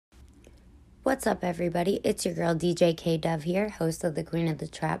What's up, everybody? It's your girl DJ K Dove here, host of the Queen of the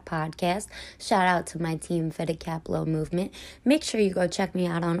Trap podcast. Shout out to my team, Fitted Cap Low Movement. Make sure you go check me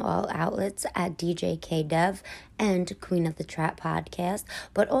out on all outlets at DJ K Dove and Queen of the Trap podcast.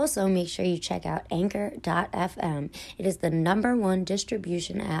 But also make sure you check out Anchor.fm. It is the #1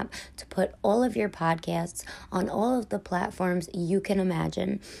 distribution app to put all of your podcasts on all of the platforms you can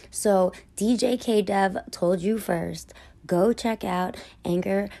imagine. So DJ K Dove told you first. Go check out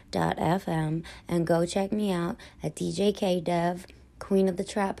Anchor.fm and go check me out at DJ K Dev, Queen of the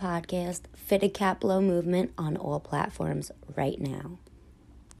Trap podcast, Fitted Cap Low Movement on all platforms right now.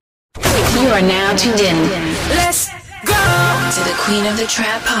 You are now tuned in. Let's go to the Queen of the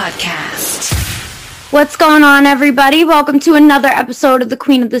Trap podcast. What's going on, everybody? Welcome to another episode of the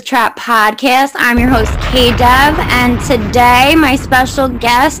Queen of the Trap podcast. I'm your host, K-Dev, and today, my special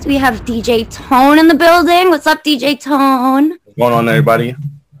guest, we have DJ Tone in the building. What's up, DJ Tone? What's going on, everybody?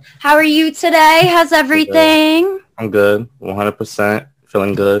 How are you today? How's everything? I'm good, 100%.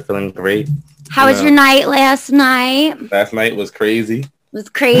 Feeling good, feeling great. How was your night last night? Last night was crazy. It was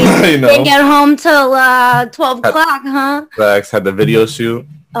crazy. Didn't get home till 12 o'clock, huh? Facts, had the video shoot.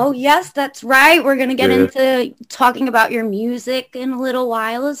 Oh, yes, that's right. We're going to get into talking about your music in a little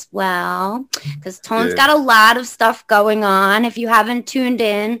while as well, because Tone's got a lot of stuff going on. If you haven't tuned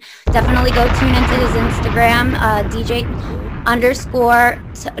in, definitely go tune into his Instagram, DJ underscore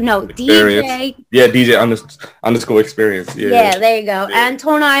experience. Yeah, there you go. And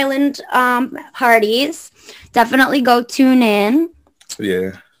Tone Island parties. Definitely go tune in.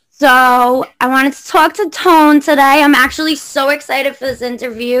 Yeah. So I wanted to talk to Tone today. I'm actually so excited for this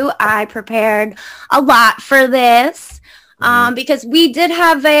interview. I prepared a lot for this because we did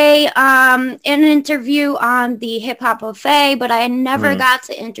have an interview on the Hip Hop Buffet, but I never got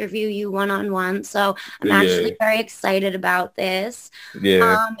to interview you one-on-one. So I'm actually very excited about this.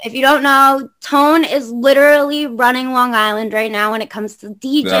 Yeah. If you don't know, Tone is literally running Long Island right now when it comes to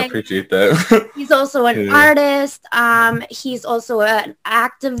DJ. Yeah, I appreciate that. He's also an artist. He's also an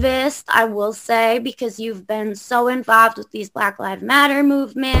activist, I will say, because you've been so involved with these Black Lives Matter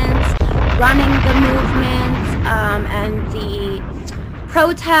movements, running the movements, and the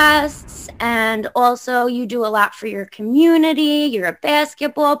protests, and also you do a lot for your community. You're a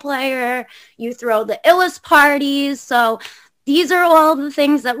basketball player. You throw the illest parties. So these are all the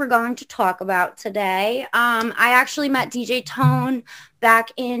things that we're going to talk about today. I actually met DJ Tone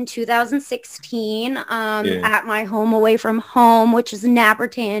back in 2016 at my home away from home, which is Napper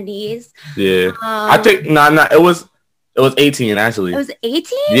Tandy's. Yeah. I think, it was 18, actually. It was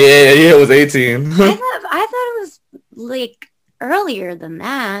 18? Yeah, it was 18. I thought it was, like, earlier than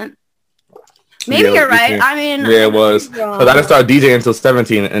that. Maybe you're right. 18. I mean... Yeah, it was. Because I didn't start DJing until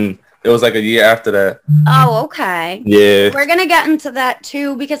 17, and it was like a year after that. Oh, okay. Yeah. We're going to get into that,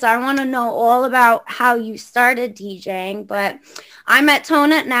 too, because I want to know all about how you started DJing, but... I met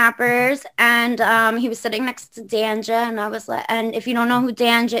Tone at Nappers, and he was sitting next to Danja, and I was like, and if you don't know who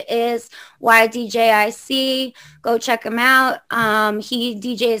Danja is, YDJIC, go check him out. He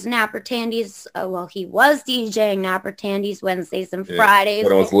DJs Napper Tandy's, he was DJing Napper Tandy's Wednesdays and Fridays.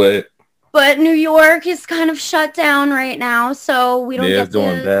 But I was lit. But New York is kind of shut down right now, so we don't get to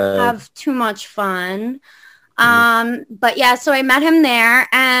have too much fun. But yeah, so I met him there,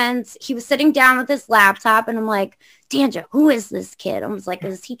 and he was sitting down with his laptop, and I'm like, Danja, who is this kid? I was like,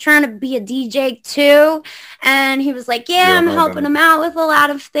 is he trying to be a DJ too? And he was like, I'm helping him out with a lot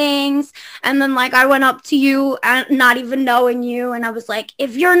of things. And then like I went up to you, not even knowing you, and I was like,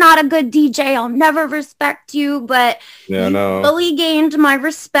 if you're not a good DJ, I'll never respect you. But you fully gained my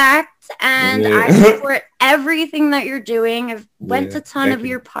respect, and I support everything that you're doing. I've went to a ton of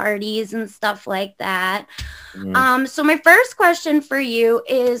your parties and stuff like that. So my first question for you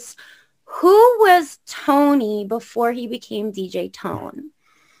is, who was Tony before he became DJ Tone?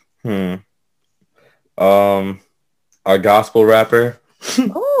 A gospel rapper.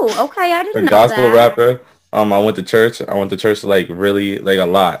 Oh, okay. I didn't know that. A gospel rapper. I went to church like really, like a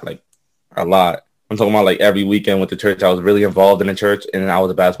lot. I'm talking about like every weekend went to church. I was really involved in the church, and I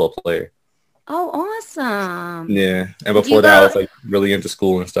was a basketball player. Oh, awesome. Yeah. And before that, I was like really into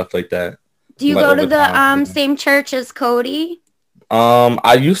school and stuff like that. Do you go to the same church as Cody?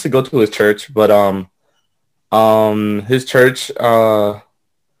 I used to go to his church, but his church,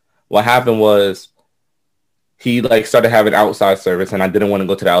 what happened was he like started having outside service, and I didn't want to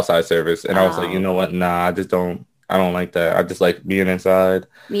go to the outside service, and I was like, you know what, nah, I don't like that. I just like being inside.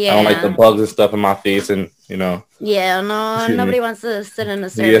 I don't like the bugs and stuff in my face, and nobody wants to sit in a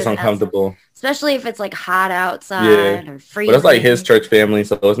service. Yeah, it's uncomfortable. Especially if it's like hot outside or freezing. But it's like his church family,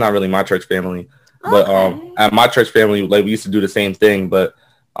 so it's not really my church family. But at my church family, like we used to do the same thing, but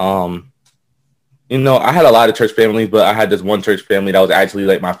You know, I had a lot of church families, but I had this one church family that was actually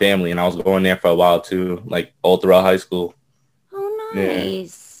like my family, and I was going there for a while too, like all throughout high school. Oh,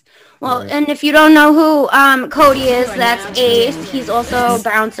 nice. Yeah. Well, and if you don't know who Cody is, that's Ace. He's also a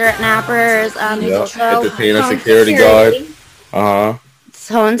bouncer at Nappers. He's also entertainer, security guard.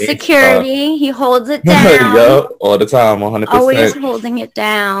 Zone security. He holds it down. Yep, all the time, 100%. Always holding it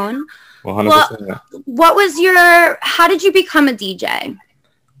down. 100%. Well, what was how did you become a DJ?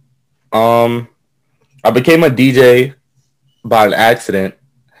 I became a DJ by an accident.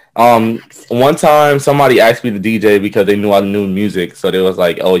 One time somebody asked me to DJ because they knew I knew music. So they was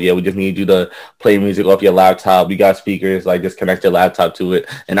like, oh yeah, we just need you to play music off your laptop. We got speakers, like just connect your laptop to it.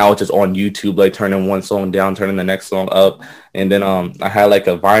 And I was just on YouTube, like turning one song down, turning the next song up. And then I had like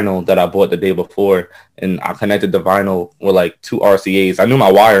a vinyl that I bought the day before, and I connected the vinyl with like 2 RCAs. I knew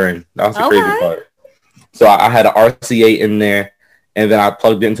my wiring. That was the crazy part. So I had an RCA in there. And then I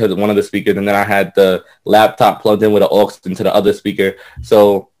plugged into one of the speakers, and then I had the laptop plugged in with an aux into the other speaker.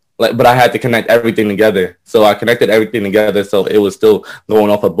 So, but I had to connect everything together. So I connected everything together, so it was still going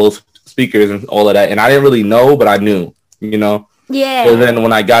off of both speakers and all of that. And I didn't really know, but I knew, you know. Yeah. So then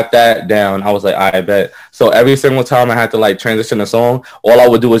when I got that down, I was like, I bet. So every single time I had to like transition a song, all I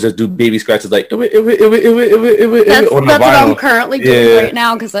would do was just do baby scratches, like that's what I'm currently doing right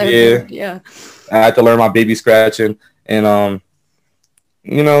now because I had to learn my baby scratching, and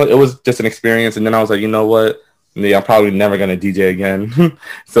you know, it was just an experience. And then I was like, you know what? Yeah, I'm probably never going to DJ again.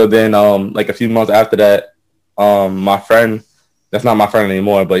 So then, like a few months after that, my friend, that's not my friend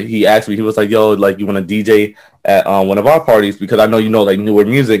anymore, but he asked me, he was like, yo, like, you want to DJ at one of our parties? Because I know, you know, like newer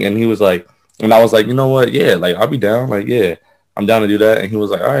music. And he was like, and I was like, you know what? Yeah, like, I'll be down. Like, yeah, I'm down to do that. And he was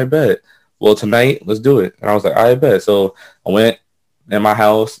like, all right, bet. Well, tonight, let's do it. And I was like, all right, bet. So I went in my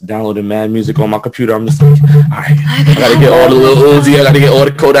house, downloaded mad music on my computer. I'm just like, all right, I gotta get all the Lil Uzi, I gotta get all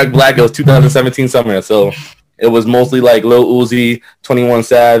the Kodak Black. It was 2017 summer, so it was mostly like Lil Uzi, 21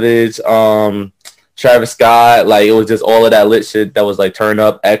 Savage, Travis Scott. Like it was just all of that lit shit that was like Turn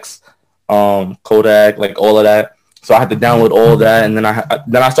Up, X, Kodak, like all of that. So I had to download all of that, and then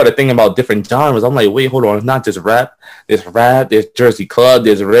I started thinking about different genres. I'm like, wait, hold on, it's not just rap. There's Jersey Club,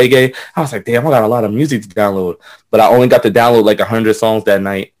 there's reggae. I was like, damn, I got a lot of music to download. But I only got to download like 100 songs that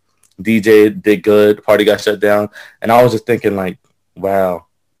night. DJ did good, party got shut down, and I was just thinking like, wow,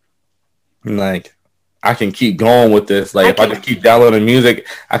 like I can keep going with this. Like if I just keep downloading music,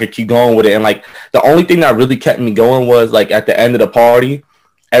 I could keep going with it. And like the only thing that really kept me going was like at the end of the party,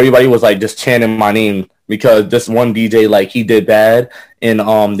 everybody was like just chanting my name. Because this one DJ, like, he did bad, and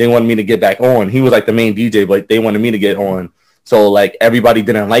they wanted me to get back on. He was, like, the main DJ, but they wanted me to get on. So, like, everybody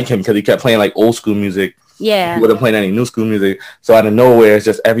didn't like him because he kept playing, like, old school music. Yeah. He wasn't playing any new school music. So, out of nowhere, it's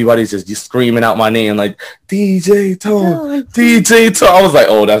just everybody's just screaming out my name, like, DJ Tone, DJ Tone. I was like,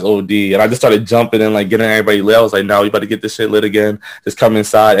 oh, that's OD. And I just started jumping and, like, getting everybody lit. I was like, no, you better get this shit lit again. Just come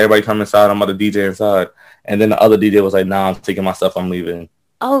inside. Everybody come inside. I'm about to DJ inside. And then the other DJ was like, nah, I'm taking my stuff. I'm leaving.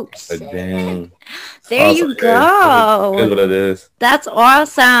 Oh, dang. There you go. That's what it is. That's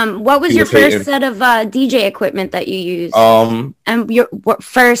awesome. What was your first set of DJ equipment that you used? And your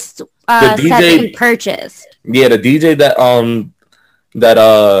first set that you purchased? Yeah, the DJ that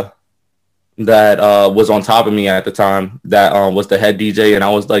was on top of me at the time, that was the head DJ, and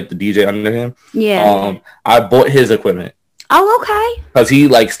I was like the DJ under him. Yeah. I bought his equipment. Oh, okay. Because he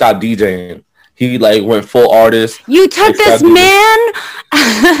like stopped DJing. He like went full artist. You took this man.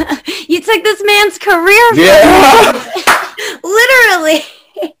 You took this man's career. Yeah. Literally.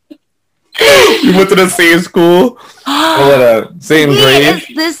 You went to the same school. Same grade. Is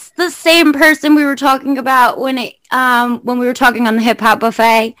this the same person we were talking about when we were talking on the Hip Hop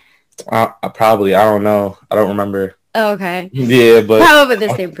Buffet? Probably. I don't know. I don't remember. Oh, okay. Yeah, but probably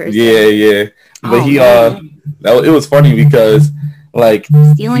the same person. Yeah. But it was funny because. Like,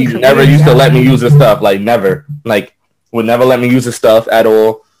 he never used to let me use his stuff. Like, never. Like, would never let me use his stuff at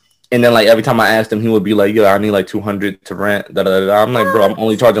all. And then, like, every time I asked him, he would be like, yo, I need, like, $200 to rent. I'm like, bro, I'm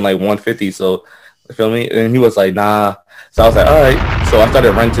only charging, like, $150. So, you feel me? And he was like, nah. So, I was like, all right. So, I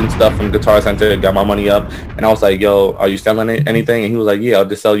started renting stuff from Guitar Center, got my money up. And I was like, yo, are you selling anything? And he was like, yeah, I'll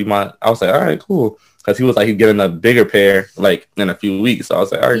just sell you my... I was like, all right, cool. Because he was like, he's getting a bigger pair, like, in a few weeks. So, I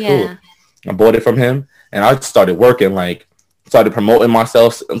was like, all right, cool. I bought it from him. And I started working, like... Started promoting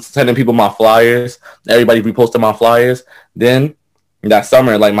myself, sending people my flyers. Everybody reposted my flyers. Then that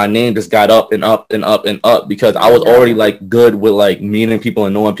summer, like my name just got up and up and up and up because I was already like good with like meeting people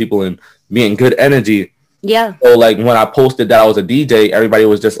and knowing people and being good energy. Yeah. So like when I posted that I was a DJ, everybody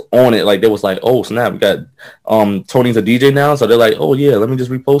was just on it. Like they was like, oh snap, we got Tony's a DJ now. So they're like, oh yeah, let me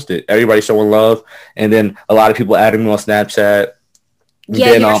just repost it. Everybody showing love. And then a lot of people added me on Snapchat.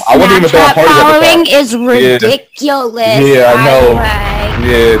 Yeah, your Snapchat following is ridiculous. Yeah, I know.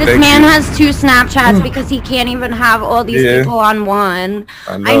 Yeah, this man has 2 Snapchats because he can't even have all these people on one.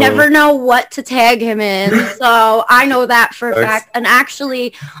 I never know what to tag him in, so I know that for a fact. And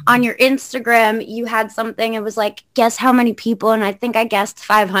actually, on your Instagram, you had something. It was like, guess how many people? And I think I guessed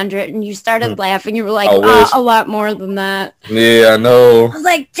 500. And you started laughing. You were like, a lot more than that. Yeah, I know. I was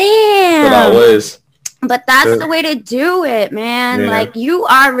like, damn. But I was. But that's the way to do it, man. Like, you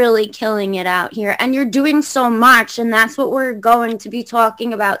are really killing it out here, and you're doing so much, and that's what we're going to be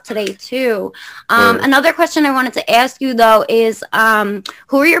talking about today, too. Another question I wanted to ask you, though, is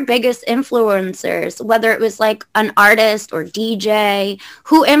who are your biggest influencers, whether it was, like, an artist or DJ?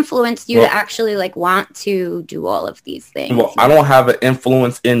 Who influenced you to actually, like, want to do all of these things? Well, I don't have an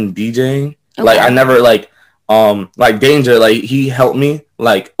influence in DJing. Okay. Like, I never, like Danger, like, he helped me,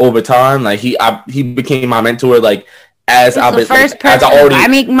 like, over time. Like, he became my mentor, like, as I've been, first like, person. As I already, I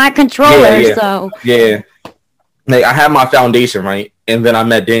make my controller, so. Yeah. Like, I had my foundation, right? And then I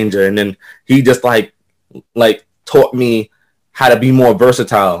met Danger, and then he just, like, taught me how to be more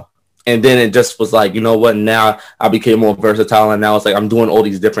versatile. And then it just was like, you know what? Now I became more versatile, and now it's like I'm doing all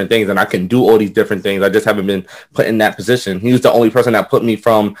these different things, and I can do all these different things. I just haven't been put in that position. He was the only person that put me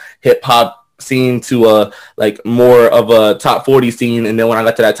from hip-hop scene to like more of a top 40 scene, and then when I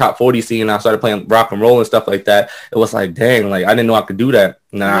got to that top 40 scene, I started playing rock and roll and stuff like that. It was like, dang, like I didn't know I could do that.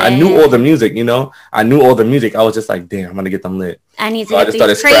 I knew all the music, you know. I knew all the music. I was just like, damn, I'm gonna get them lit. I need to get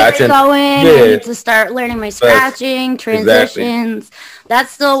these scratching going. I need to start learning my scratching, transitions. Exactly.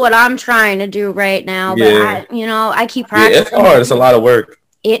 That's still what I'm trying to do right now. But I keep practicing. It's hard. It's a lot of work.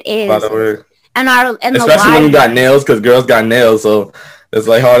 It is. A lot of work. And especially when you got nails, because girls got nails, so it's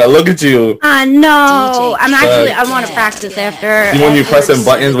like hard. I look at you. I know. I want to practice after. When you're pressing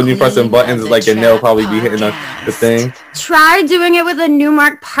buttons, it's like your nail probably be hitting the thing. Try doing it with a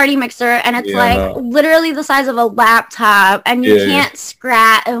Numark party mixer, and it's literally the size of a laptop, and you can't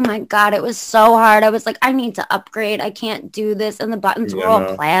scratch. Oh my God, it was so hard. I was like, I need to upgrade. I can't do this, and the buttons were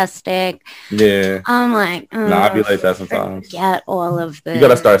all plastic. Yeah. I'm like, I be like that sometimes. Forget all of this. You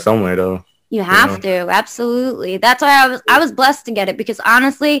gotta start somewhere, though. You have to, absolutely. That's why I was blessed to get it, because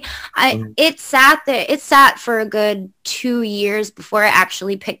honestly, it sat there. It sat for a good 2 years before I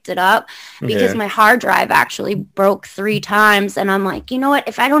actually picked it up, because my hard drive actually broke 3 times, and I'm like, you know what?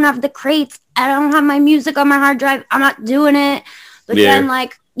 If I don't have the crates, I don't have my music on my hard drive, I'm not doing it. But then,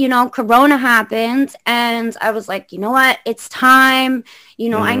 like, you know, Corona happened, and I was like, you know what? It's time. You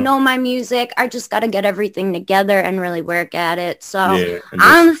know, I know my music. I just got to get everything together and really work at it. So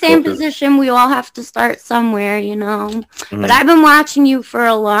I'm in the same position. We all have to start somewhere, you know. But I've been watching you for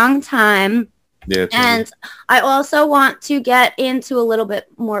a long time. Yeah, and I also want to get into a little bit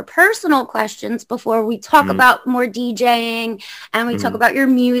more personal questions before we talk about more DJing and we talk about your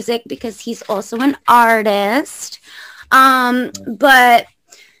music, because he's also an artist. But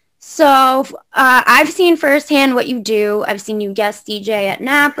so I've seen firsthand what you do. I've seen you guest DJ at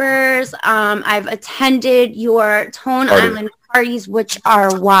Nappers. I've attended your Tone Island parties, which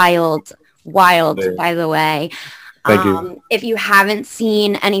are wild, by the way. Thank you. If you haven't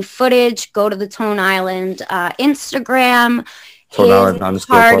seen any footage, go to the Tone Island Instagram. His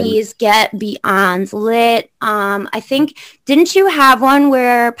parties get beyond lit. I think, didn't you have one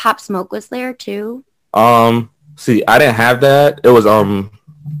where Pop Smoke was there too? See, I didn't have that. It was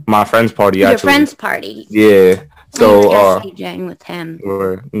my friend's party, actually. Your friend's party. Yeah. So DJing with him.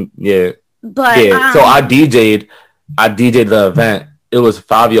 But so I DJ'd the event. It was a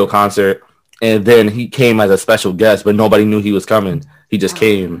Fabio concert, and then he came as a special guest, but nobody knew he was coming. He just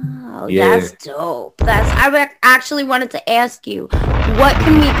came. Oh, that's dope. I actually wanted to ask you, what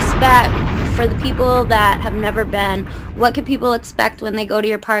can we expect for the people that have never been? What can people expect when they go to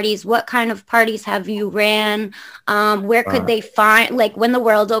your parties? What kind of parties have you ran? Where could they find, like, when the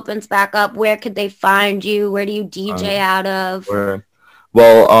world opens back up, where could they find you? Where do you DJ out of?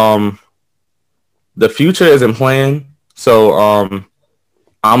 Well, the future isn't planned. So I'm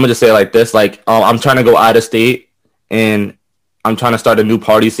going to just say it like this. Like, I'm trying to go out of state, and I'm trying to start a new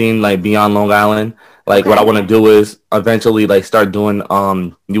party scene, like, beyond Long Island. Like, what I want to do is eventually, like, start doing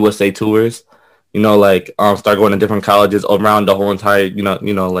USA tours, you know, like, start going to different colleges around the whole entire, you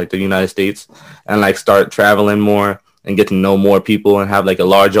know, like, the United States, and, like, start traveling more and get to know more people and have, like, a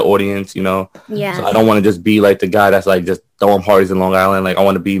larger audience, you know. Yeah. So I don't want to just be, like, the guy that's, like, just throwing parties in Long Island. Like, I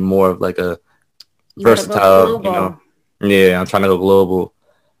want to be more of, like, a versatile, you know. Yeah, I'm trying to go global.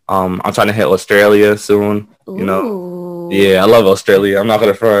 I'm trying to hit Australia soon, you know. Yeah, I love Australia. I'm not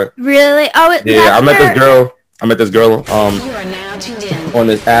gonna front. Really? Oh, yeah. I met this girl. On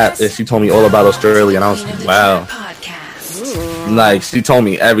this app, and she told me all about Australia, and I was like, wow. Like she told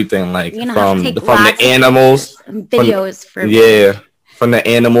me everything, like from the animals, videos from the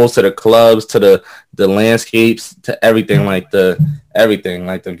animals to the clubs to the landscapes to everything, like the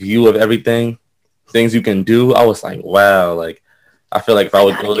view of everything, things you can do. I was like, wow, like I feel like if I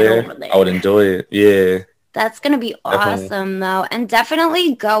would go there, I would enjoy it. Yeah. That's going to be awesome, though. And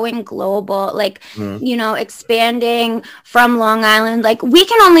definitely going global, like, you know, expanding from Long Island. Like, we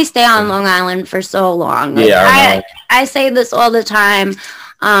can only stay on Long Island for so long. Like, I say this all the time.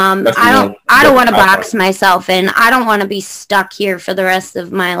 I don't want to box myself in. I don't want to be stuck here for the rest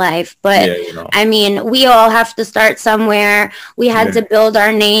of my life. But I mean, we all have to start somewhere. We had to build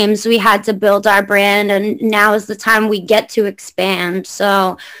our names. We had to build our brand. And now is the time we get to expand.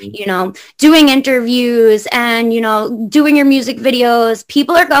 So, you know, doing interviews and, you know, doing your music videos,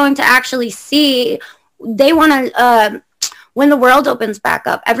 people are going to actually see. They want to, when the world opens back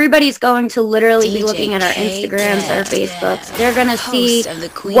up, everybody's going to literally be looking at our Instagrams, our Facebooks. They're going to see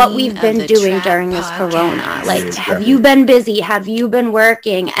what we've been doing during this corona. Like, have you been busy? Have you been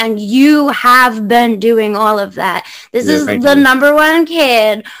working? And you have been doing all of that. This is the number one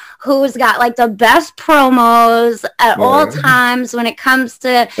kid who's got like the best promos at all times when it comes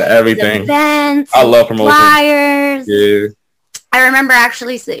to everything. Events, I love promotion. Flyers. Yeah. I remember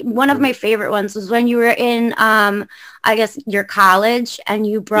actually one of my favorite ones was when you were in, I guess, your college and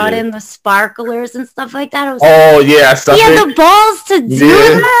you brought in the sparklers and stuff like that. He had the balls to do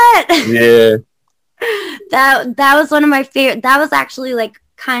that. Yeah. that was one of my favorite. That was actually like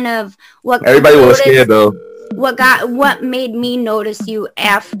kind of what everybody was scared though. What made me notice you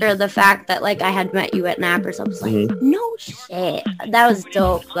after the fact that like I had met you at Nappers. I was like, no shit. That was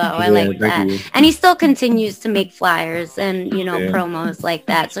dope though. I like that. And he still continues to make flyers and, you know, promos like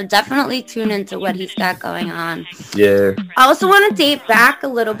that. So definitely tune into what he's got going on. Yeah. I also want to date back a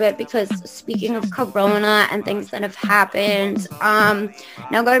little bit because speaking of Corona and things that have happened,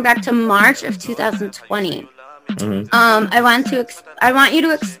 now going back to March of 2020. I want you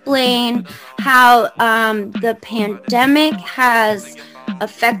to explain how the pandemic has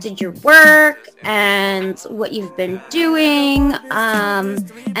affected your work and what you've been doing,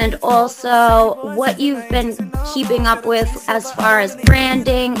 and also what you've been keeping up with as far as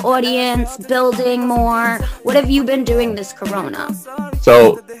branding, audience, building more. What have you been doing this corona?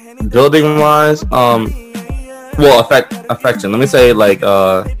 So building wise, affection. Let me say like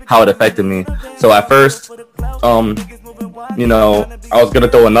how it affected me. So at first, you know, I was gonna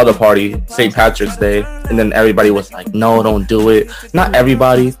throw another party, St. Patrick's Day, and then everybody was like, no, don't do it. Not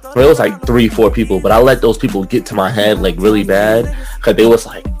everybody, but it was like 3-4 people, but I let those people get to my head like really bad, because they was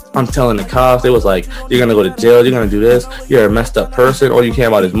like, I'm telling the cops, they was like, you're gonna go to jail, you're gonna do this, you're a messed up person, all you care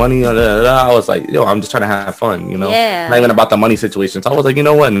about is money. I was like, yo, I'm just trying to have fun, you know, not even about the money situation. So I was like, you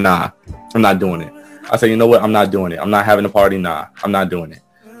know what, nah, I'm not doing it. I said, you know what, I'm not doing it. I'm not having a party, nah, I'm not doing it.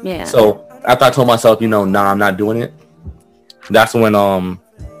 Yeah. So after I told myself, you know, nah, I'm not doing it, that's when I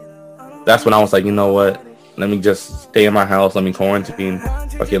was like, you know what, let me just stay in my house, let me quarantine.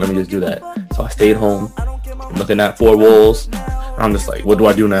 Okay, let me just do that. So I stayed home, looking at 4 walls. I'm just like, what do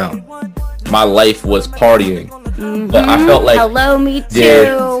I do now? My life was partying. But I felt like, hello, me too.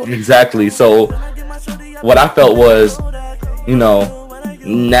 Yeah, exactly. So what I felt was, you know,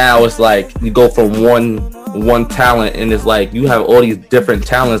 now it's like you go from one talent, and it's like you have all these different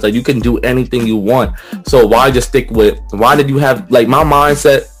talents, like you can do anything you want. So why did you have, like, my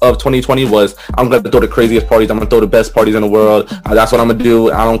mindset of 2020 was, I'm gonna throw the craziest parties, I'm gonna throw the best parties in the world, that's what I'm gonna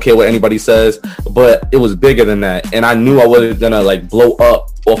do, I don't care what anybody says. But it was bigger than that, and I knew I wasn't gonna like blow up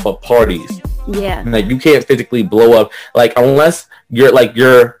off of parties. Yeah, like you can't physically blow up, like unless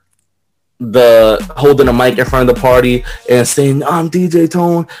you're the holding a mic in front of the party and saying, I'm DJ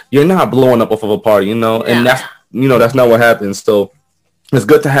Tone, you're not blowing up off of a party, you know. And that's not what happens. So it's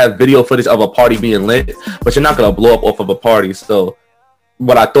good to have video footage of a party being lit, but you're not gonna blow up off of a party. So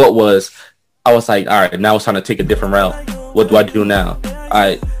what I thought was, I was like, all right, now it's time to take a different route. What do I do now?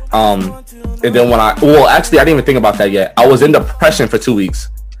 And then I didn't even think about that yet. I was in depression for 2 weeks.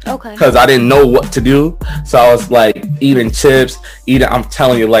 Okay. Because I didn't know what to do. So I was like eating chips, I'm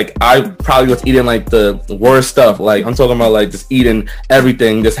telling you, like I probably was eating like the worst stuff. Like I'm talking about like just eating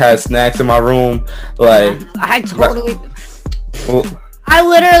everything, just had snacks in my room. Like I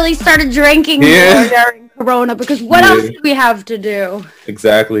literally started drinking more during Corona because what else do we have to do?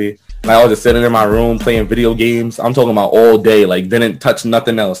 Exactly. Like, I was just sitting in my room playing video games. I'm talking about all day. Like, didn't touch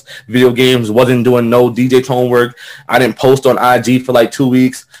nothing else. Video games, wasn't doing no DJ Tone work. I didn't post on IG for like 2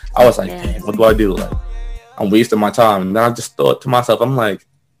 weeks. I was like, damn, what do I do? Like, I'm wasting my time. And then I just thought to myself, I'm like,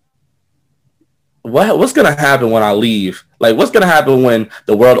 what's going to happen when I leave? Like, what's going to happen when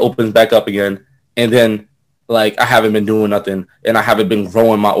the world opens back up again? And then like I haven't been doing nothing and I haven't been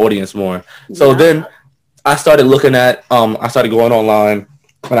growing my audience more. So then I started looking at, I started going online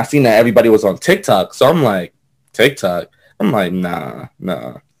and I seen that everybody was on TikTok. So I'm like, TikTok? I'm like, nah.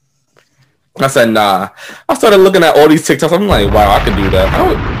 I said, nah. I started looking at all these TikToks. I'm like, wow, I could do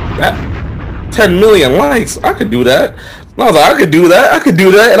that. 10 million likes. I could do that. And I was like, I could do that.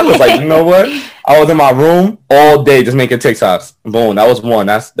 And I was like, you know what? I was in my room all day just making TikToks. Boom. That was one.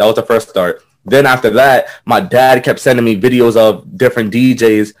 That was the first start. Then after that, my dad kept sending me videos of different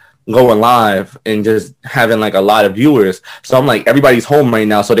DJs going live and just having like a lot of viewers. So I'm like, everybody's home right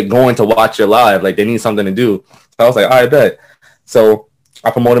now, so they're going to watch your live. Like they need something to do. So I was like, all right, bet. So I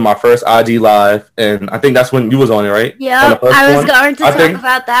promoted my first IG live, and I think that's when you was on it, right? Yeah, I was going to talk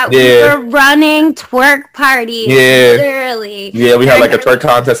about that. Yeah. We were running twerk parties. Yeah. Literally. Yeah, we had like a twerk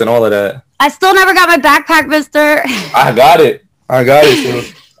contest and all of that. I still never got my backpack, mister. I got it.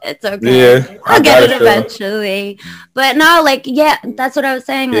 So. It's okay. Yeah, I'll get it eventually. But no, like, yeah, that's what I was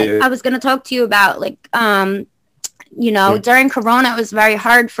saying. Like, I was going to talk to you about, like, you know, during Corona, it was very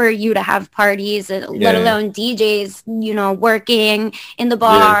hard for you to have parties, let alone DJs, you know, working in the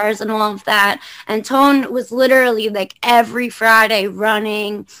bars and all of that. And Tone was literally like every Friday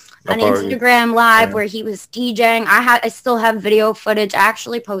running an Instagram live where he was DJing. I still have video footage. I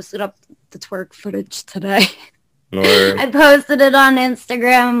actually posted up the twerk footage today. I posted it on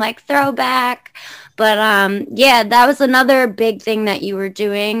Instagram, like throwback. But yeah, that was another big thing that you were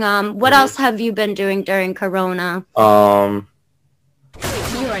doing. What else have you been doing during Corona? During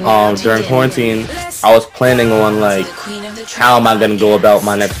quarantine, I was planning on like, how am I gonna go about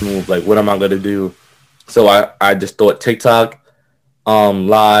my next move? Like, what am I gonna do? So I just thought TikTok,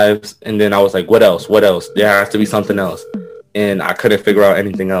 lives, and then I was like, what else? There has to be something else, and I couldn't figure out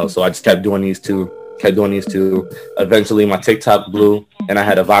anything else. So I just kept doing these two. Eventually my TikTok blew and I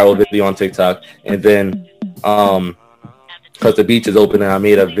had a viral video on TikTok, and then because the beach is open and I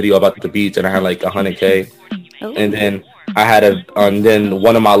made a video about the beach and I had like 100K. And then I had and then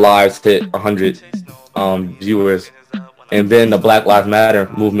one of my lives hit 100 viewers, and then the Black Lives Matter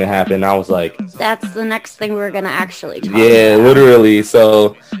movement happened. I was like, that's the next thing we're gonna actually talk about. Literally.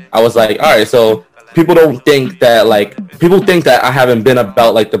 So I was like, all right, so people think that I haven't been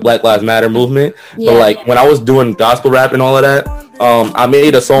about like the Black Lives Matter movement. But like when I was doing gospel rap and all of that, I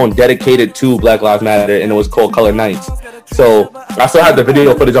made a song dedicated to Black Lives Matter, and it was called Color Nights. So I still have the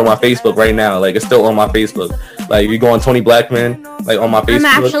video footage on my Facebook right now. Like it's still on my Facebook. Like you go on Tony Blackman, like on my Facebook.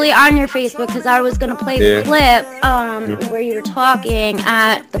 I'm actually on your Facebook because I was gonna play the clip where you were talking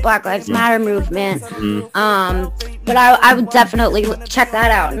at the Black Lives Matter movement. But I would definitely check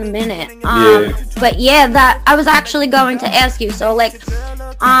that out in a minute. But yeah, that I was actually going to ask you. So like,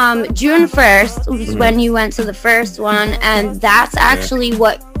 June 1st was when you went to the first one, and that's actually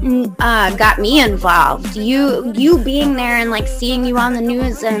what got me involved. You being there and like seeing you on the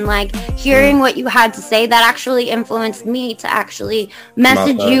news and like hearing what you had to say, that actually influenced me to actually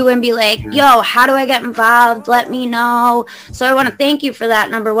message you and be like, yo, how do I get involved? Let me know. So I want to thank you for that,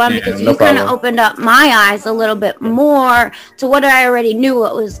 number one, because you kind of opened up my eyes a little bit more to what I already knew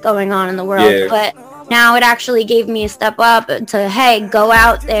what was going on in the world. But now it actually gave me a step up to, hey, go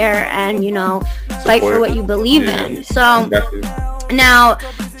out there and, you know, fight for what you believe in. So now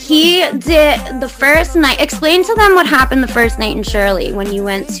he did the first night. Explain to them what happened the first night in Shirley when you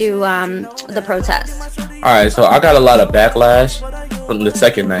went to the protest. All right, so I got a lot of backlash from the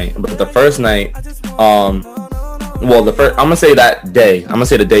second night, but the first night, I'm gonna say that day. I'm gonna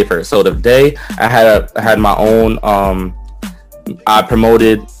say the day first. So the day I had my own. I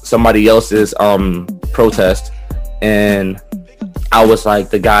promoted somebody else's protest, and I was like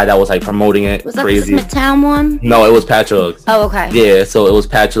the guy that was like promoting it. Was that crazy. The Smithtown one? No, it was Patchogue. Oh, okay. Yeah, so it was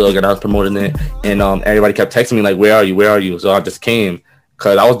Patchogue, and I was promoting it, and everybody kept texting me like, "Where are you?" So I just came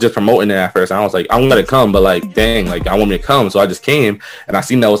because I was just promoting it at first. And I was like, "I'm gonna come," but like, dang, like I want me to come, so I just came, and I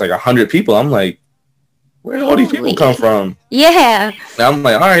seen that was like 100 people. I'm like, where did all these people come from? Yeah. And I'm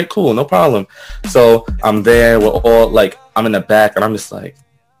like, all right, cool, no problem. So I'm there. We're all like, I'm in the back, and I'm just like,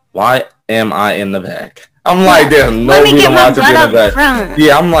 why am I in the back? I'm like, there's no reason why to be in the back.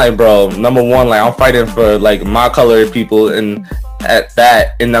 Yeah, I'm like, bro, number one, like I'm fighting for like my colored people, and at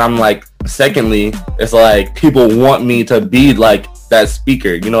that, and then I'm like, secondly, it's like people want me to be like that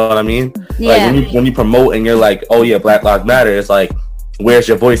speaker. You know what I mean? Yeah. Like when you promote and you're like, oh yeah, Black Lives Matter. It's like, where's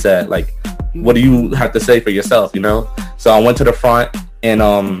your voice at? Like, what do you have to say for yourself? You know? So I went to the front, and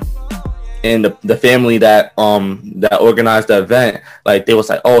the family that organized the event, like they was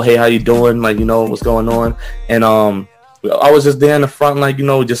like, oh hey, how you doing? Like, you know, what's going on? And I was just there in the front, like, you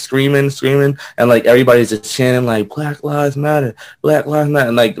know, just screaming, and like everybody's just chanting like Black Lives Matter,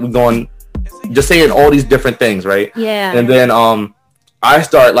 and like we're going just saying all these different things, right? Yeah. And then I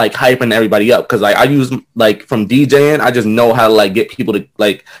start like hyping everybody up because like I use like from DJing, I just know how to like get people to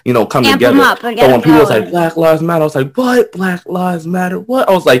like, you know, come together. So when people was like Black Lives Matter, I was like, what? Black Lives Matter? What?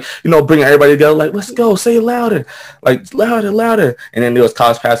 I was like, you know, bringing everybody together, like, let's go, say it louder, like louder. And then there was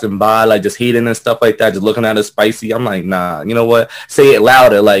cops passing by, like just hating and stuff like that, just looking at us spicy. I'm like, nah, you know what? Say it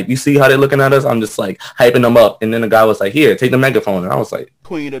louder. Like, you see how they're looking at us? I'm just like hyping them up. And then the guy was like, here, take the megaphone. And I was like,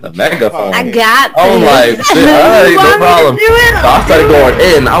 Queen of the megaphone. I got this. I'm like, all right, no problem. So I started going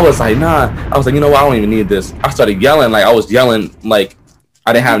in. I was like, nah. I was like, you know what? I don't even need this. I started yelling. Like, I was yelling. Like,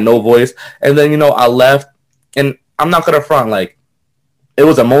 I didn't have no voice. And then, you know, I left. And I'm not going to front. Like, it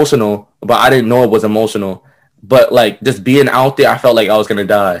was emotional, but I didn't know it was emotional. But, like, just being out there, I felt like I was going to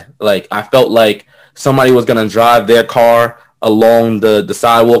die. Like, I felt like somebody was going to drive their car along the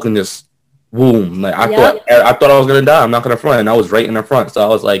sidewalk and just boom. Like, I thought I was going to die. I'm not going to front. And I was right in the front. So I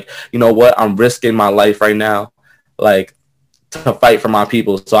was like, you know what? I'm risking my life right now. Like, to fight for my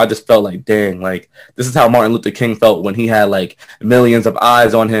people. So I just felt like, dang, like this is how Martin Luther King felt when he had like millions of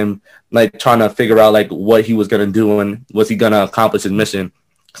eyes on him, like trying to figure out like what he was going to do and was he going to accomplish his mission.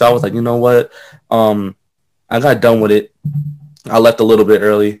 So I was like, you know what? I got done with it. I left a little bit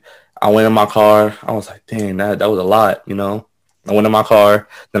early. I went in my car. I was like, dang, that was a lot, you know? I went in my car.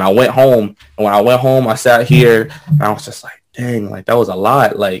 Then I went home. And when I went home, I sat here and I was just like, dang, like that was a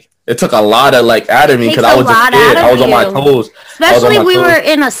lot. Like, it took a lot of like out of me because I was just scared. I was on my toes. Especially we were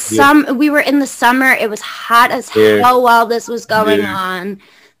in a we were in the summer. It was hot as hell while this was going on.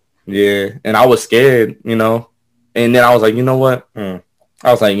 Yeah, and I was scared, you know. And then I was like, you know what? I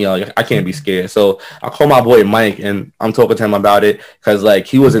was like, you know, I can't be scared. So I called my boy Mike, and I'm talking to him about it because like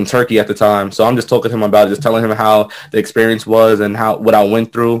he was in Turkey at the time. So I'm just talking to him about it, just telling him how the experience was and what I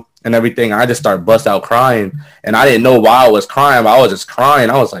went through and everything. I just started bust out crying, and I didn't know why I was crying, but I was just crying.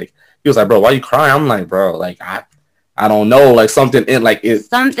 I was like, he was like, bro, why you crying? I'm like, bro, like I don't know, like something in like it.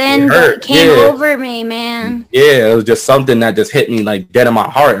 Something that came over me, man. Yeah, it was just something that just hit me like dead in my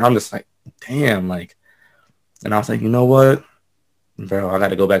heart. And I'm just like, damn, like, and I was like, you know what, bro, I got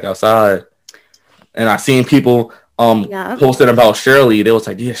to go back outside. And I seen people posting about Shirley. They was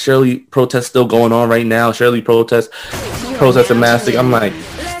like, yeah, Shirley protest still going on right now. Shirley protest and massive. I'm like,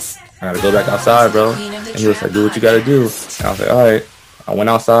 I got to go back outside, bro. And he was like, do what you got to do. And I was like, all right. I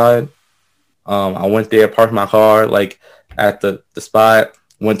went outside. I went there, parked my car like at the spot,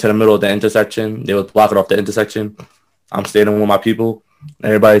 went to the middle of the intersection. They was blocking off the intersection. I'm standing with my people.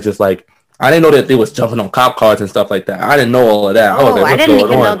 Everybody's just like, I didn't know that they was jumping on cop cars and stuff like that. I didn't know all of that. I was like, I didn't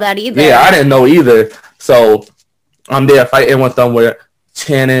even know that either. Yeah, I didn't know either. So I'm there fighting with them. We're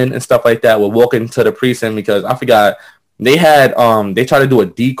chanting and stuff like that. We're walking to the precinct because I forgot they had they tried to do a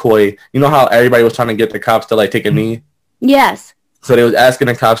decoy. You know how everybody was trying to get the cops to like take a knee? Yes. So they was asking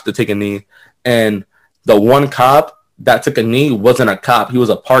the cops to take a knee, and the one cop that took a knee wasn't a cop. He was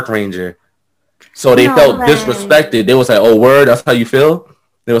a park ranger. So they felt disrespected. They was like, oh, word, that's how you feel?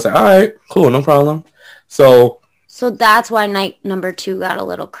 They was like, all right, cool, no problem. So that's why night number 2 got a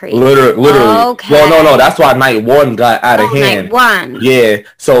little crazy. Literally. Okay. Well, no, that's why night 1 got out of hand. Night 1. Yeah.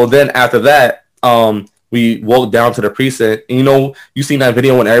 So then after that, we walked down to the precinct. And, you know, you seen that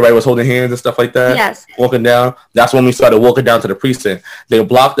video when everybody was holding hands and stuff like that? Yes. Walking down. That's when we started walking down to the precinct. They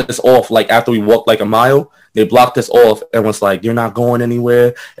blocked us off, like, after we walked, like, a mile. They blocked us off and was like, you're not going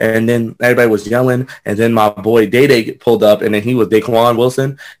anywhere. And then everybody was yelling. And then my boy Day pulled up. And then he was Daquan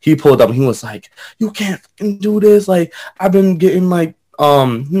Wilson. He pulled up and he was like, you can't fucking do this. Like, I've been getting, like,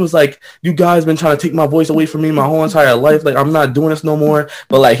 he was like, you guys been trying to take my voice away from me my whole entire life. Like, I'm not doing this no more.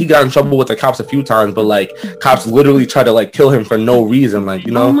 But, like, he got in trouble with the cops a few times. But, like, cops literally tried to, like, kill him for no reason. Like,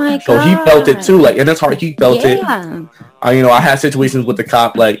 you know? Oh my God. So he felt it, too. Like, in his heart, he felt it. You know, I had situations with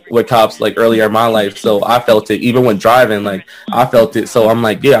with cops, like, earlier in my life. So I felt it. Even when driving, like, I felt it. So I'm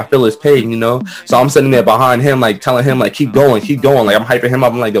like, yeah, I feel his pain, you know? So I'm sitting there behind him, like, telling him, like, keep going. Like, I'm hyping him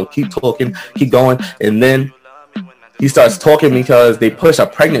up. I'm like, yo, keep talking, keep going. And then he starts talking because they push a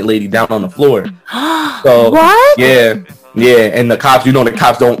pregnant lady down on the floor. So what? Yeah. And the cops, you know,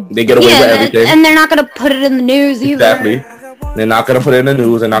 they get away with everything. And they're not gonna put it in the news either. Exactly. They're not gonna put it in the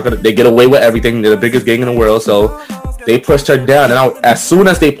news. They get away with everything. They're the biggest gang in the world. So they pushed her down, and as soon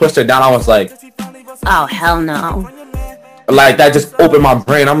as they pushed her down, I was like, oh hell no. Like, that just opened my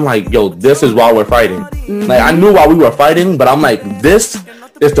brain. I'm like, yo, this is why we're fighting. Mm-hmm. Like, I knew why we were fighting, but I'm like, this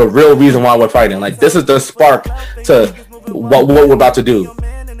is the real reason why we're fighting. Like, this is the spark to what we're about to do.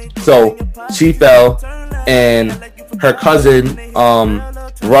 So she fell, and her cousin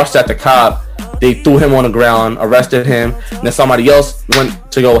rushed at the cop, they threw him on the ground, arrested him, and then somebody else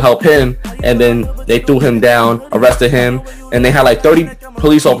went to go help him, and then they threw him down, arrested him, and they had like 30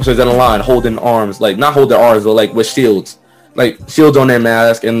 police officers in a line holding arms, like not holding arms, but like with shields, like shields on their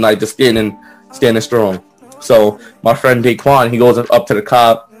mask, and like just standing strong. So my friend Daquan, he goes up to the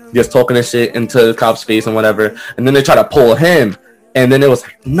cop, just talking this shit into the cop's face and whatever, and then they try to pull him, and then it was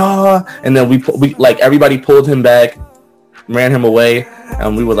like, nah, and then we like everybody pulled him back, ran him away,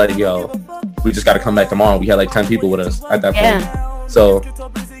 and we were like, yo, we just got to come back tomorrow. We had like 10 people with us at that point. So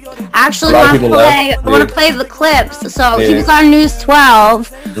actually I want to play the clips. So he was on News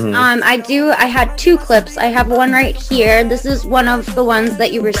 12. I had 2 clips. I have one right here. This is one of the ones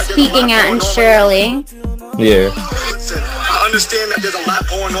that you were speaking at in Shirley. Yeah. Listen, I understand that there's a lot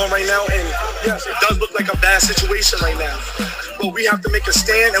going on right now, and yes, it does look like a bad situation right now. But we have to make a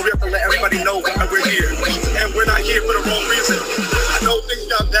stand, and we have to let everybody know why we're here. And we're not here for the wrong reason. I know things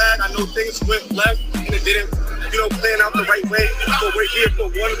got bad. I know things went left, and it didn't, plan out the right way. But we're here for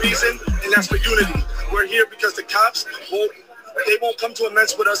one reason, and that's for unity. We're here because the cops won't come to a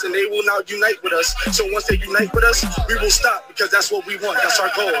mess with us, and they will not unite with us. So once they unite with us, we will stop, because that's what we want. That's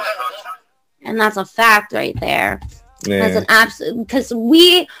our goal. And that's a fact right there. That's an absolute, because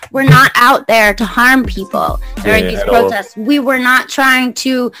we were not out there to harm people during these protests. We were not trying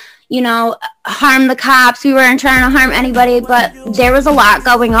to, harm the cops. We weren't trying to harm anybody, but there was a lot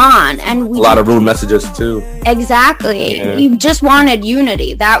going on, and a lot of rude messages too. Exactly. We just wanted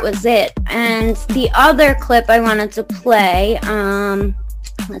unity. That was it. And the other clip I wanted to play,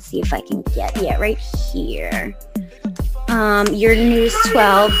 let's see if I can get right here. Your News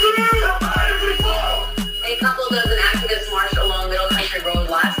 12. A couple dozen activists marched along Middle Country Road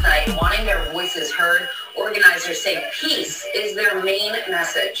last night, wanting their voices heard. Organizers say peace is their main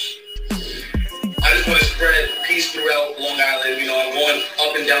message. I just want to spread peace throughout Long Island. I'm going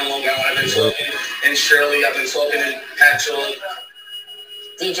up and down Long Island. I've been talking in Shirley. I've been talking in Patchogue.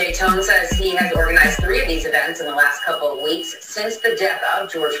 DJ Tone says he has organized 3 of these events in the last couple of weeks since the death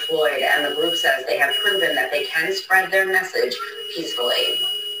of George Floyd, and the group says they have proven that they can spread their message peacefully.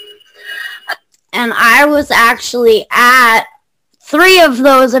 And I was actually at 3 of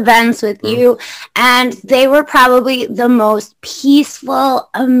those events with you, and they were probably the most peaceful,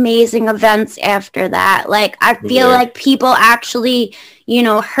 amazing events after that. Like, I feel like people actually,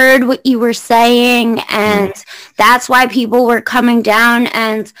 heard what you were saying, and that's why people were coming down.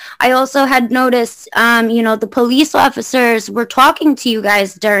 And I also had noticed, the police officers were talking to you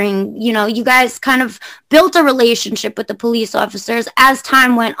guys during, you guys kind of built a relationship with the police officers as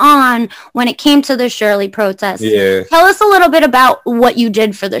time went on when it came to the Shirley protests. Yeah. Tell us a little bit about what you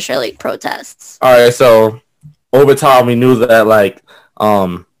did for the Shirley protests. All right, so over time we knew that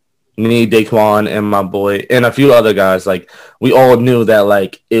me, Daquan, and my boy, and a few other guys, we all knew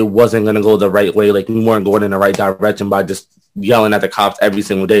that it wasn't gonna go the right way. We weren't going in the right direction by just yelling at the cops every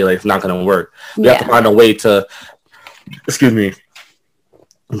single day. It's not gonna work. We have to find a way to,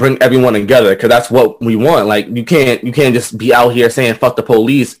 bring everyone together, because that's what we want. You can't just be out here saying fuck the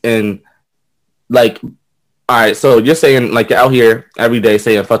police and all right, so you're saying you're out here every day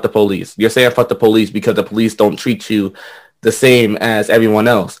saying fuck the police. You're saying fuck the police because the police don't treat you the same as everyone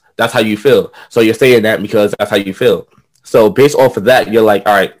else. That's how you feel. So you're saying that because that's how you feel. So based off of that, you're like,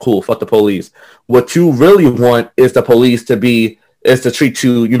 all right, cool, fuck the police. What you really want is the police to treat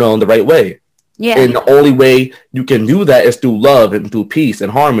you, in the right way. Yeah. And the only way you can do that is through love and through peace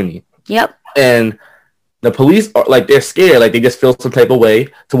and harmony. Yep. And the police are they're scared, they just feel some type of way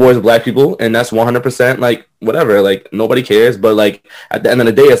towards Black people, and that's 100% whatever, nobody cares. But at the end of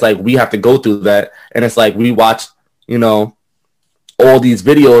the day, it's we have to go through that, and it's we watch, all these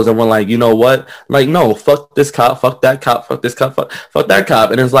videos, and we're like, you know what? No, fuck this cop, fuck that cop, fuck this cop, fuck that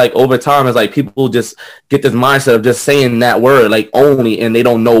cop. And it's over time, it's people just get this mindset of just saying that word only, and they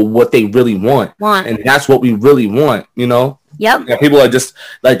don't know what they really want. And that's what we really want, Yep. And people are just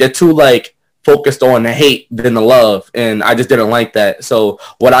they're too focused on the hate than the love, and I just didn't like that. So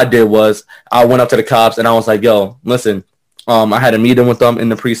what I did was I went up to the cops and I was like, yo, listen, I had a meeting with them in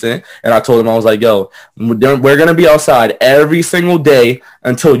the precinct, and I told them, I was like, yo, we're going to be outside every single day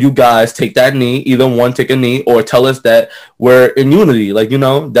until you guys take that knee, either one, take a knee, or tell us that we're in unity,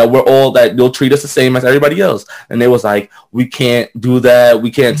 that we're all, that you'll treat us the same as everybody else. And they was like, we can't do that. We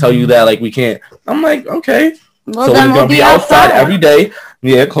can't tell you that. We can't. I'm like, okay. Well, so then we're going to be outside every day.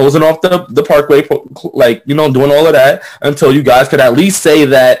 Yeah, closing off the parkway, doing all of that until you guys could at least say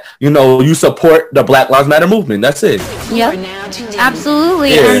that, you support the Black Lives Matter movement. That's it. Yep,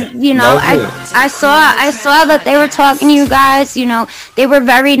 absolutely. Yeah. And, I saw that they were talking to you guys, they were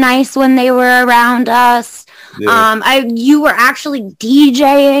very nice when they were around us. You were actually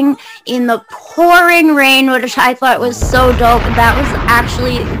DJing in the pouring rain, which I thought was so dope. That was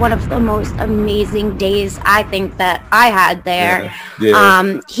actually one of the most amazing days I think that I had there.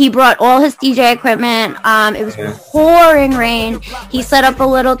 He brought all his DJ equipment. It was pouring rain. He set up a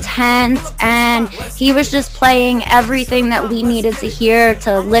little tent, and he was just playing everything that we needed to hear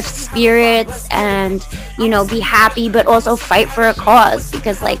to lift spirits and, you know, be happy, but also fight for a cause,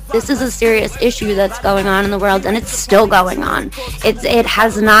 because like this is a serious issue that's going on in the world, and it's still going on. It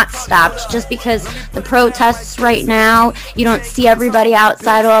has not stopped. Just because the protests right now, you don't see everybody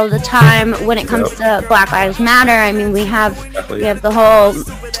outside all the time. When it comes to Black Lives Matter, I mean, we have the whole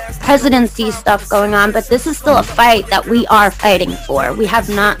presidency stuff going on, but this is still a fight that we are fighting for. We have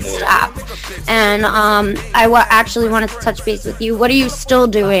not stopped. And I actually wanted to touch base with you. What are you still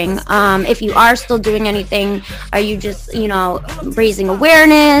doing? If you are still doing anything, are you just, you know, raising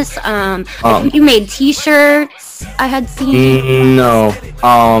awareness? You made t-shirts, I had seen. No.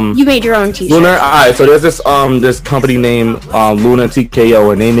 You made your own t-shirts. Lunar. Alright, so there's this company named Luna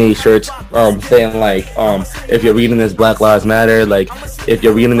TKO, and they made shirts saying like if you're reading this, Black Lives Matter, like if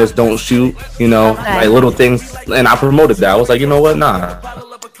you're reading this, don't shoot, you know, like little things. And I promoted that. I was like, you know what,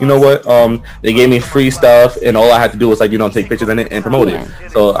 you know what, they gave me free stuff, and all I had to do was like, you know, take pictures in it and promote it.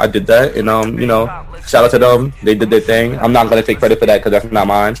 So I did that, and you know, shout out to them. They did their thing. I'm not gonna take credit for that because that's not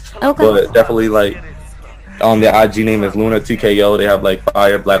mine. But definitely like their IG name is Luna TKO. They have like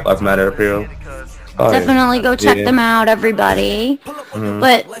fire Black Lives Matter apparel. Definitely go check them out, everybody.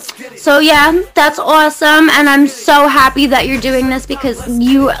 But so yeah, that's awesome, and I'm so happy that you're doing this, because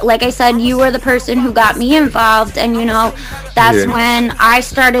you, like I said, you were the person who got me involved, and you know, that's when I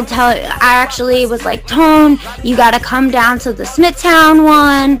started I actually was like, Tone, you gotta come down to the Smithtown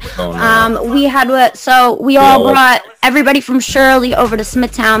one. We had we all brought everybody from Shirley over to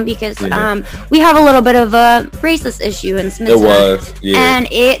Smithtown because we have a little bit of a racist issue in Smithtown. It was, and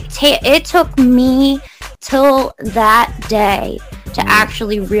it took me till that day to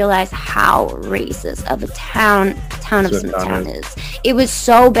actually realize how racist of a town of Smithtown is. It was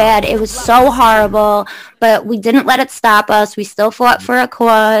so bad. It was so horrible, but we didn't let it stop us. We still fought for a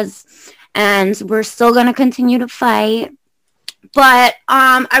cause, and we're still going to continue to fight. But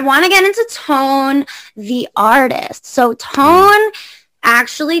I want to get into Tone, the artist. So Tone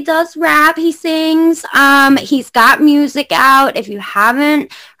actually does rap. He sings. He's got music out. If you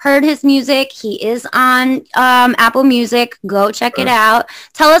haven't heard his music, he is on Apple Music. Go check it out.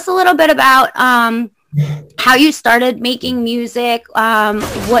 Tell us a little bit about how you started making music,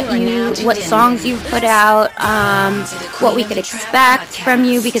 what songs you've put out, what we could expect from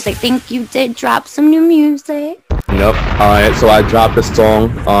you, because I think you did drop some new music. Yep. Alright, so I dropped a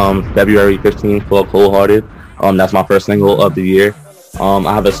song February 15th called Cold Hearted. That's my first single of the year. I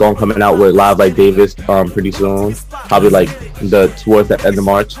have a song coming out with Live Like Davis pretty soon, probably like towards the end of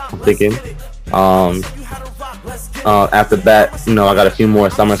March, I'm thinking. After that, you know, I got a few more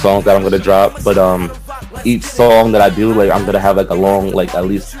summer songs that I'm gonna drop, but each song that I do, like, I'm gonna have like a long, like at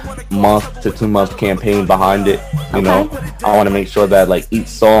least month to 2 month campaign behind it. You know, I want to make sure that like each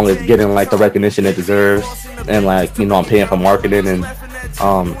song is getting like the recognition it deserves, and like, you know, I'm paying for marketing and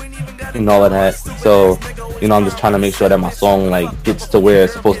all of that. So, you know, I'm just trying to make sure that my song like gets to where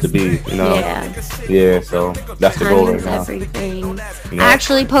it's supposed to be, you know. Yeah, so that's the goal right now. Everything. I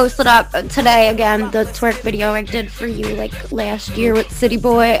actually posted up today again the twerk video I did for you like last year with City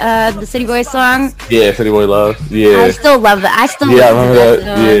Boy, the City Boy song. Yeah, City Boy Love. Yeah. I still love that. I remember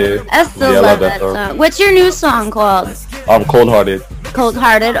that. I still love that song. What's your new song called? Cold Hearted. Cold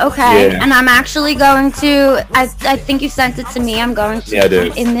Hearted, okay. And I'm actually going to, I think you sent it to me. I'm going to put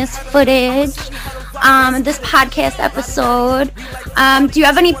it in this footage, this podcast episode. Do you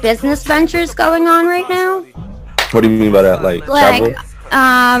have any business ventures going on right now? What do you mean by that? Like travel?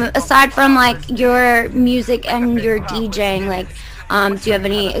 Aside from like your music and your DJing, like, do you have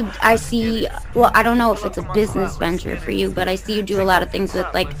any, I see, well, I don't know if it's a business venture for you, but I see you do a lot of things with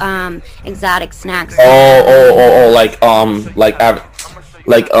like, exotic snacks.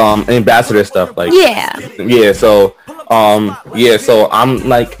 Like ambassador stuff, like so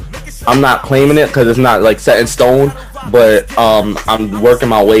I'm not claiming it because it's not like set in stone, but I'm working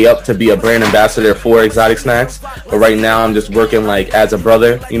my way up to be a brand ambassador for Exotic Snacks. But right now I'm just working like as a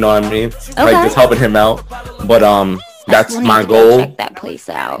brother, you know what I mean? Like just helping him out. But that's my goal. Check that place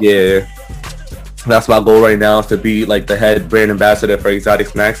out. Yeah. That's my goal right now, is to be like the head brand ambassador for Exotic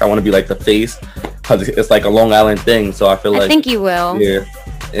Snacks. I want to be like the face, because it's like a Long Island thing. So I feel like, I think you will. Yeah.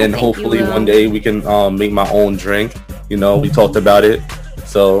 And hopefully one day we can make my own drink. You know, we talked about it,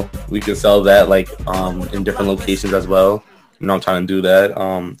 so we can sell that like in different locations as well. You know, I'm trying to do that.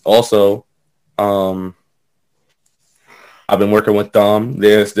 Also, I've been working with them.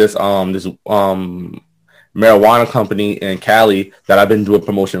 There's this marijuana company in Cali that I've been doing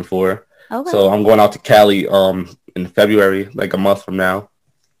promotion for. Okay. So I'm going out to Cali in February, like a month from now.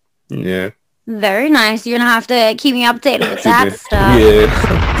 Yeah. Very nice. You're gonna have to keep me updated with that stuff. Yeah.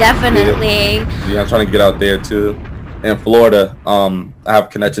 Definitely. Yeah, I'm trying to get out there too. In Florida, I have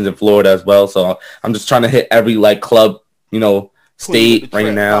connections in Florida as well, so I'm just trying to hit every like club, state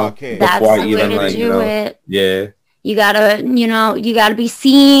right now. That's the way to do it. Yeah. You gotta be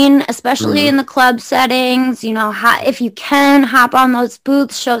seen, especially in the club settings. If you can, hop on those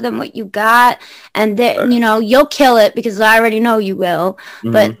booths, show them what you got, and you'll kill it because I already know you will.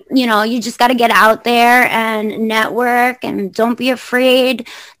 But you just gotta get out there and network, and don't be afraid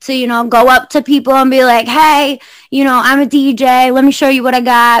to go up to people and be like, hey, I'm a DJ. Let me show you what I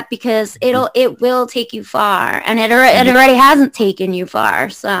got, because it will take you far, and it already hasn't taken you far.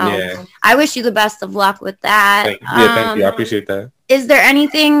 So I wish you the best of luck with that. Thank you. I appreciate that. Is there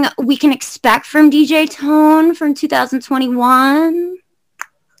anything we can expect from DJ Tone from 2021?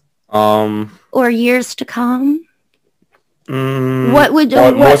 Or years to come? What would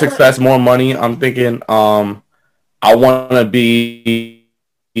more success, more money? I'm thinking I want to be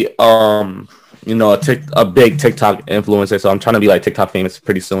a big TikTok influencer, so I'm trying to be like TikTok famous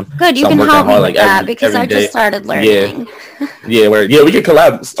pretty soon. Good, you can help me with that because I just started learning. Yeah, we can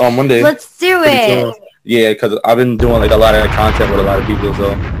collab one day. Let's do it. Yeah, because I've been doing like a lot of content with a lot of people, so.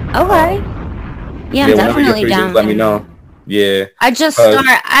 Okay. Yeah, I'm definitely down. Let me know. Yeah. I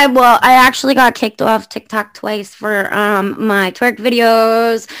actually got kicked off TikTok twice for my twerk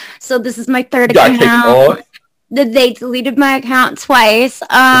videos. So this is my third account. You got kicked off? They deleted my account twice.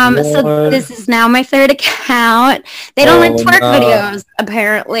 So this is now my third account. They don't like twerk videos,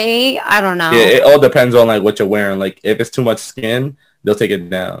 apparently. I don't know. Yeah, it all depends on like what you're wearing. Like if it's too much skin, they'll take it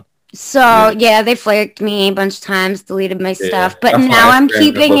down. So they flaked me a bunch of times, deleted my stuff, but now I'm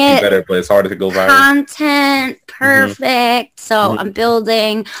keeping it better, but it's harder to go viral. Content perfect. So I'm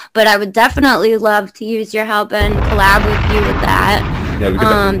building, but I would definitely love to use your help and collab with you with that.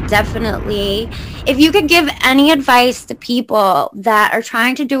 Yeah, definitely. If you could give any advice to people that are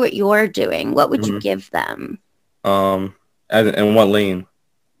trying to do what you're doing, what would you give them? In what lane?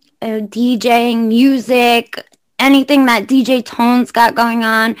 DJing, music, anything that DJ Tone's got going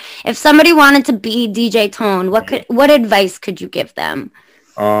on. If somebody wanted to be DJ Tone, what advice could you give them?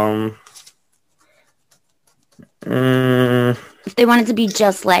 If they wanted to be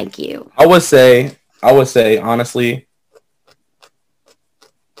just like you. I would say honestly,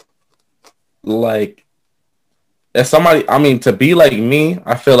 like if somebody, to be like me,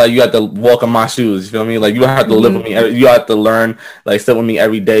 I feel like you have to walk in my shoes. You feel me? Like you have to live with me. You have to learn, like sit with me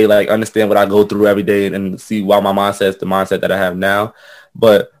every day, like understand what I go through every day, and see why my mindset is the mindset that I have now.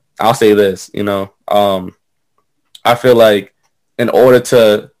 But I'll say this, I feel like in order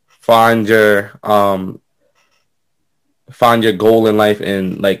to find your goal in life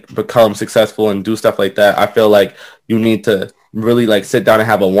and like become successful and do stuff like that, I feel like you need to really like sit down and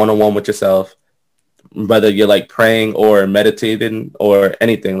have a one-on-one with yourself, whether you're like praying or meditating or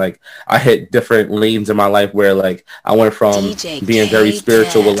anything. Like I hit different lanes in my life where like I went from being very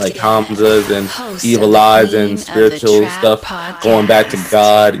spiritual with like Hamzas and evil eyes and spiritual stuff, going back to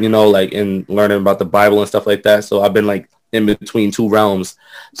God, like and learning about the Bible and stuff like that. So I've been like in between two realms.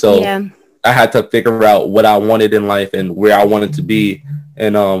 So I had to figure out what I wanted in life and where I wanted to be.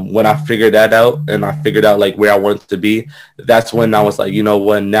 And when I figured that out and I figured out like where I wanted to be, that's when I was like,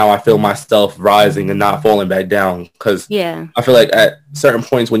 now I feel myself rising and not falling back down. Because I feel like at certain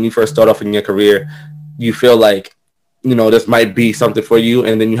points when you first start off in your career, you feel like, this might be something for you.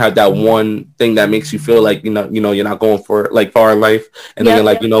 And then you have that one thing that makes you feel like, you're not going for like far in life. And then you're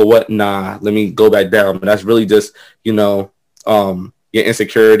like, what? Nah, let me go back down. But that's really just, your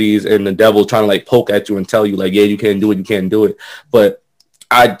insecurities and the devil trying to like poke at you and tell you like, yeah, you can't do it. You can't do it. But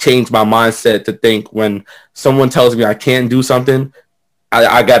I changed my mindset to think when someone tells me I can't do something,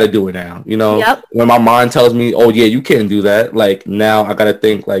 I got to do it now. When my mind tells me, oh yeah, you can't do that. Like now I got to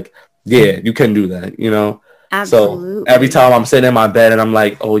think like, yeah, you can do that, Absolutely. So every time I'm sitting in my bed and I'm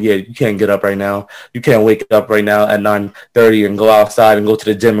like, oh yeah, you can't get up right now. You can't wake up right now at 9:30 and go outside and go to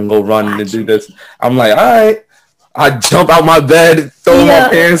the gym and go run and do this. I'm like, all right. I jump out my bed, throw my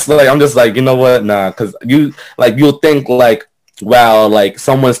pants. Like I'm just like, you know what? Nah, because you'll think like, wow, like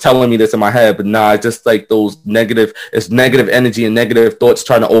someone's telling me this in my head, but nah, it's just like it's negative energy and negative thoughts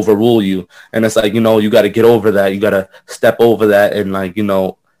trying to overrule you. And it's like, you got to get over that. You got to step over that and like,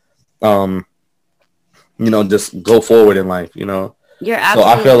 just go forward in life, You're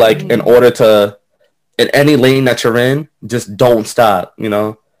absolutely so I feel like in order to, in any lane that you're in, just don't stop,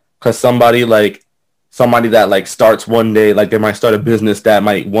 because somebody like, somebody that like starts one day, like they might start a business that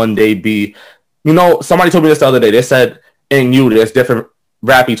might one day be, you know, somebody told me this the other day. They said in you, there's different.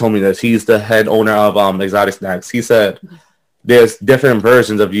 Rappy told me this. He's the head owner of Exotic Snacks. He said there's different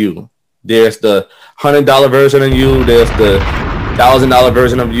versions of you. There's the $100 version of you. There's the $1,000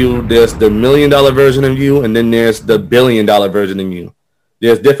 version of you. There's the $1 million version of you, and then there's the $1 billion version of you.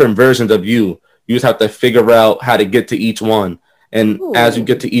 There's different versions of you. You just have to figure out how to get to each one. And as you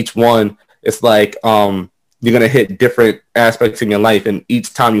get to each one, it's like you're gonna hit different aspects in your life, and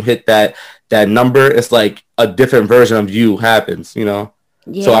each time you hit that number, it's like a different version of you happens. You know.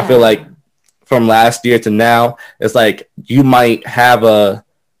 Yeah. So I feel like from last year to now, it's like you might have a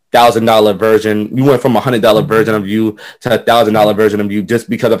 $1,000 version. You went from $100 version of you to a $1,000 version of you just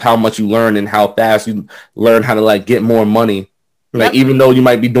because of how much you learn and how fast you learn how to like get more money. Like even though you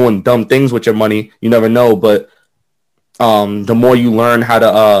might be doing dumb things with your money, you never know. But the more you learn how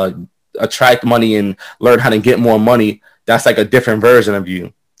to attract money and learn how to get more money, that's like a different version of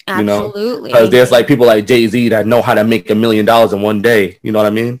you. Absolutely. You know, because there's like people like Jay-Z that know how to make $1 million in one day. You know what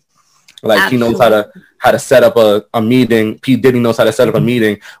I mean? Like Absolutely. He knows how to set up a meeting. P. Diddy knows how to set up a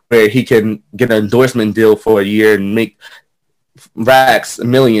meeting where he can get an endorsement deal for a year and make racks,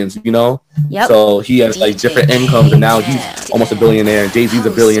 millions, you know? Yep. So he has like different incomes, and now he's almost a billionaire. Jay-Z's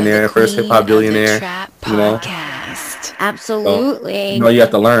a billionaire, first hip-hop billionaire, you know? Absolutely. So, you know, you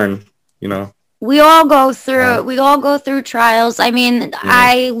have to learn, you know? We all go through trials. I mean,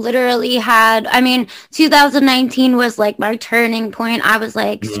 I literally had, 2019 was like my turning point. I was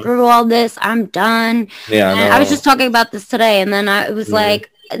like, screw all this. I'm done. Yeah. I was just talking about this today. And then it was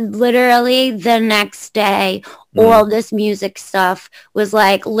like, literally the next day, all this music stuff was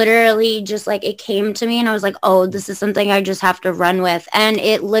like literally just like it came to me, and I was like, oh, this is something I just have to run with. And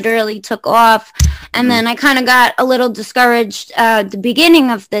it literally took off. And then I kind of got a little discouraged at the beginning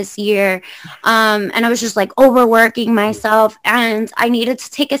of this year. And I was just like overworking myself, and I needed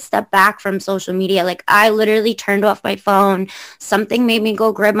to take a step back from social media. Like I literally turned off my phone. Something made me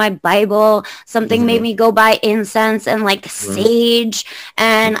go grab my Bible. Something made me go buy incense and like sage.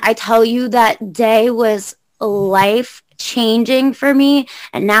 And I tell you, that day was life changing for me.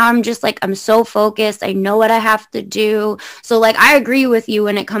 And now I'm just like, I'm so focused. I know what I have to do. So like, I agree with you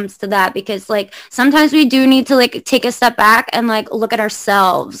when it comes to that, because like sometimes we do need to like take a step back and like look at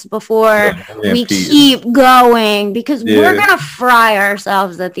ourselves before we keep going, because we're gonna fry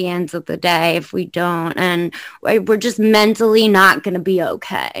ourselves at the end of the day if we don't, and we're just mentally not gonna be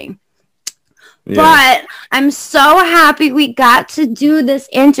okay. But I'm so happy we got to do this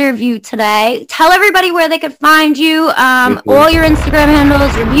interview today. Tell everybody where they could find you, all your Instagram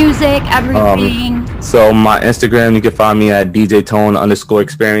handles, your music, everything. So my Instagram, you can find me at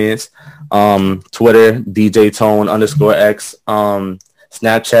DJTone_experience. Twitter, DJTone_X.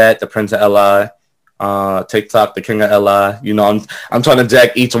 Snapchat, the Prince of LI. TikTok, the King of LI. You know, I'm trying to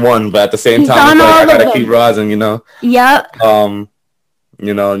jack each one, but at the same time, I gotta keep rising. You know. Yep.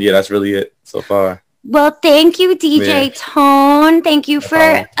 You know, that's really it so far. Well, thank you, DJ Tone. Thank you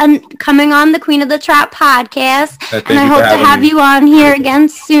for coming on the Queen of the Trap podcast. And I hope to have you on here again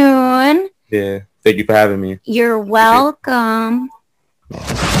soon. Yeah. Thank you for having me. You're welcome. You're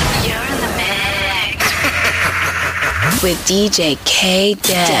in the mix with DJ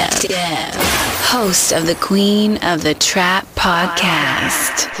K-Dev, host of the Queen of the Trap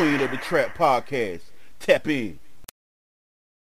podcast. Queen of the Trap podcast. Tap in.